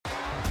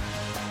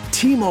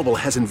T-Mobile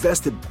has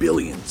invested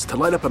billions to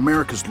light up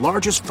America's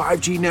largest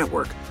 5G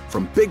network,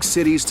 from big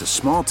cities to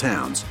small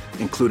towns,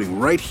 including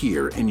right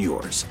here in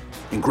yours.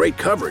 And great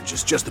coverage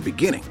is just the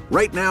beginning.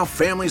 Right now,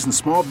 families and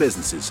small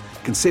businesses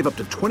can save up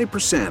to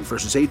 20%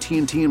 versus AT&T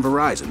and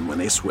Verizon when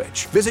they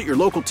switch. Visit your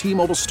local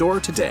T-Mobile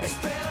store today.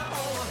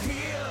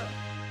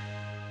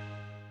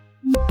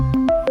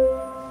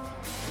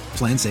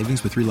 Plan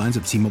savings with 3 lines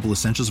of T-Mobile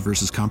Essentials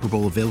versus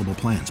comparable available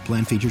plans.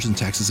 Plan features and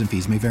taxes and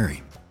fees may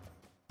vary.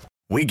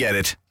 We get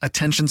it.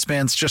 Attention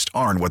spans just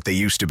aren't what they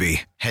used to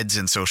be. Heads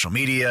in social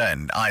media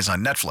and eyes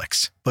on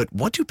Netflix. But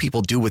what do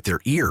people do with their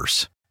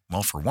ears?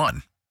 Well, for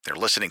one, they're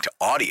listening to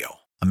audio.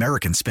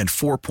 Americans spend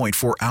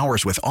 4.4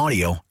 hours with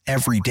audio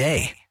every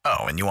day. Oh,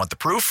 and you want the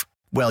proof?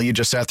 Well, you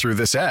just sat through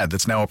this ad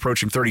that's now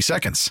approaching 30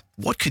 seconds.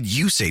 What could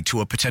you say to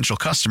a potential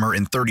customer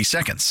in 30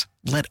 seconds?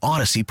 Let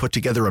Odyssey put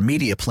together a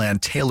media plan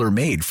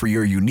tailor-made for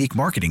your unique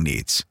marketing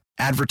needs.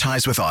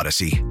 Advertise with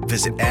Odyssey.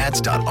 Visit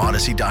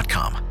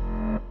ads.odyssey.com.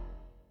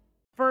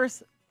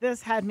 First,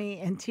 this had me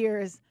in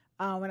tears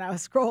when I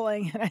was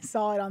scrolling, and I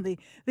saw it on the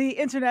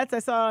internets. I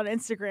saw it on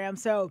Instagram.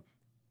 So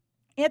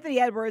Anthony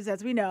Edwards,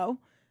 as we know,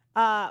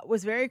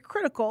 was very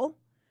critical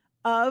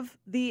of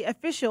the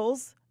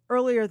officials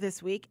earlier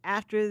this week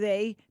after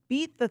they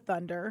beat the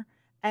Thunder.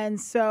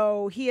 And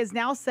so he has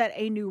now set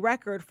a new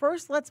record.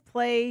 First, let's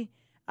play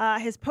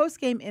his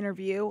post-game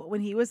interview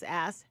when he was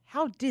asked,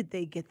 how did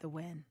they get the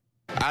win?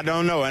 I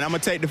don't know, and I'm going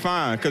to take the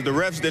fine because the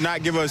refs did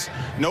not give us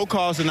no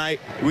calls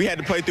tonight. We had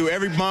to play through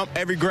every bump,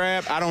 every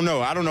grab. I don't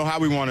know how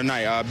we won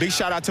tonight. Big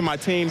shout-out to my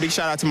team. Big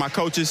shout-out to my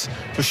coaches,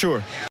 for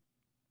sure.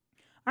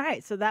 All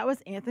right, so that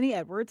was Anthony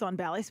Edwards on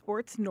Bally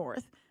Sports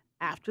North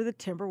after the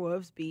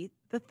Timberwolves beat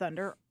the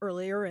Thunder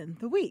earlier in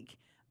the week.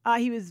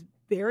 He was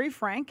very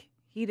frank.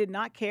 He did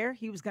not care.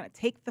 He was going to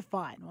take the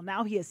fine. Well,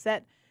 now he has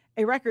set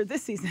a record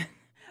this season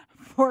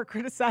for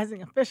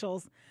criticizing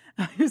officials.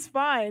 He was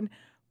fined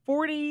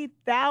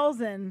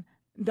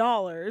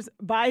 $40,000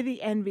 by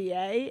the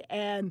NBA,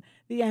 and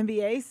the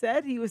NBA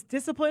said he was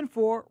disciplined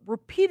for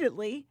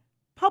repeatedly,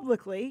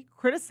 publicly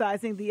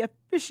criticizing the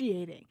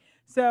officiating.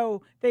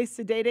 So they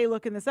said, Day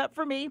looking this up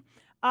for me.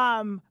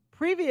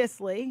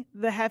 Previously,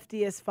 the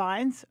heftiest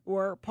fines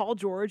were Paul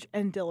George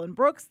and Dylan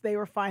Brooks. They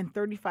were fined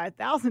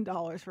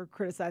 $35,000 for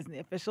criticizing the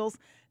officials.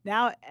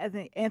 Now,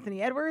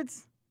 Anthony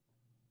Edwards,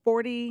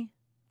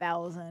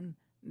 $40,000.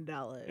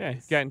 Yeah,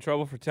 he got in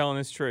trouble for telling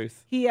his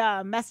truth. He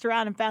messed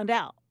around and found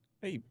out.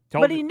 He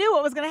knew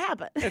what was going to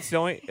happen. It's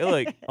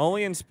the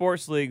only in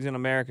sports leagues in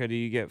America do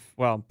you get,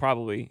 well,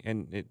 probably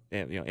in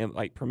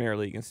like Premier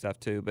League and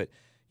stuff too, but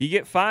you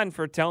get fined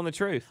for telling the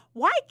truth.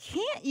 Why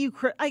can't you?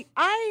 Because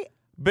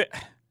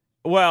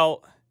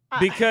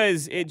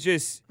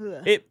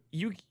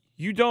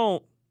you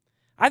don't.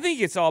 I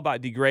think it's all about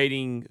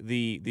degrading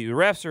the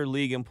refs are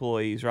league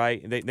employees,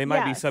 right? They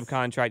might be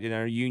subcontracted in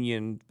a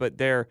union, but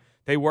they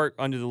work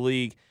under the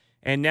league,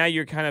 and now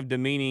you're kind of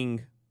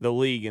demeaning the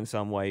league in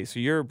some ways. So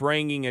you're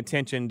bringing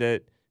attention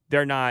that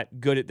they're not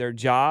good at their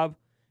job,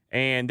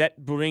 and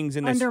that brings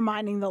in this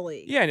undermining the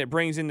league. Yeah, and it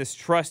brings in this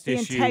trust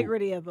issue, the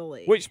integrity of the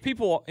league. Which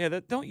people,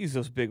 don't use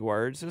those big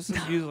words. This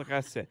is use like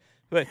I said,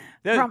 but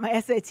from my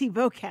SAT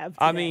vocab today.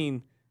 I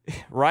mean,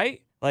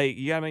 right? Like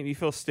you gotta make me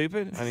feel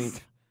stupid. I mean,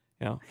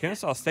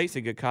 Kennesaw State's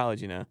a good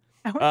college, I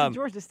went to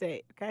Georgia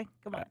State. Okay,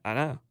 come on. I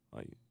know.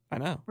 I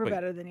know. We're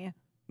better than you.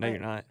 No, you're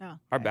not. Oh,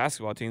 Our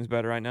basketball team's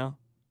better right now.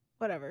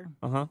 Whatever.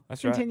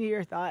 That's right. Continue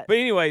your thought. But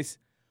anyways,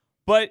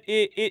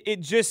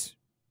 it just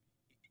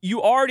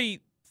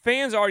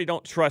fans already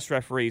don't trust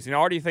referees and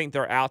already think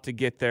they're out to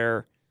get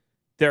their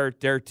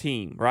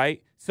team,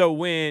 right? So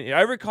when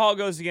every call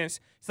goes against,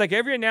 it's like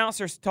every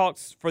announcer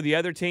talks for the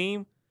other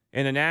team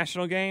in a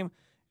national game.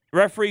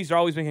 Referees are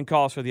always making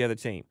calls for the other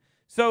team.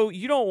 So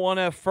you don't want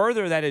to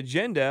further that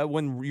agenda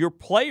when your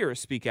players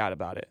speak out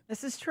about it.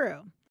 This is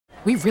true.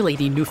 We really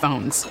need new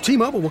phones.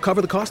 T-Mobile will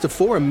cover the cost of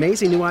 4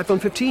 amazing new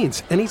iPhone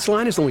 15s, and each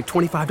line is only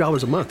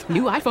 $25 a month.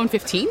 New iPhone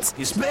 15s?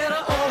 It's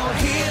better over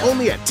here.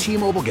 Only at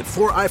T-Mobile, get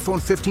 4 iPhone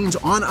 15s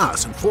on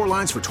us and 4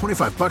 lines for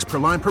 $25 per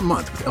line per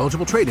month with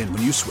eligible trade-in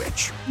when you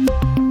switch.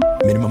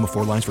 Minimum of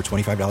 4 lines for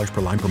 $25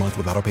 per line per month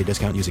with autopay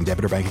discount using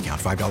debit or bank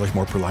account. $5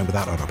 more per line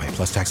without autopay,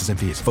 plus taxes and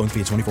fees. Phone fee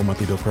at 24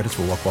 monthly bill credits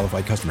for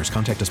well-qualified customers.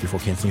 Contact us before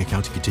canceling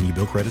account to continue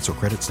bill credits or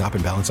credit stop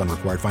and balance on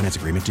required finance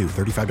agreement due.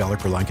 $35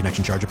 per line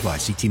connection charge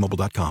applies. See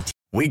T-Mobile.com.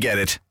 We get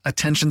it.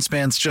 Attention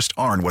spans just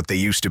aren't what they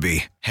used to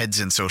be. Heads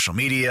in social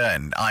media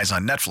and eyes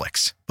on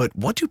Netflix. But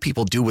what do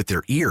people do with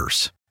their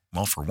ears?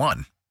 Well, for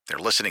one, they're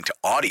listening to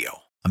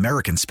audio.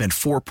 Americans spend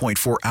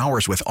 4.4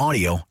 hours with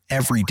audio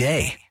every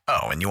day.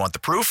 Oh, and you want the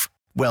proof?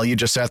 Well, you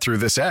just sat through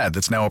this ad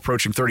that's now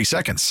approaching 30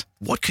 seconds.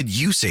 What could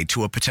you say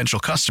to a potential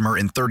customer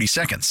in 30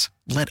 seconds?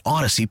 Let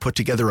Odyssey put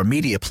together a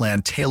media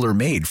plan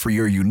tailor-made for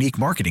your unique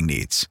marketing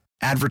needs.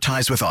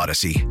 Advertise with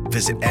Odyssey.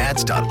 Visit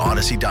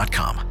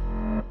ads.odyssey.com.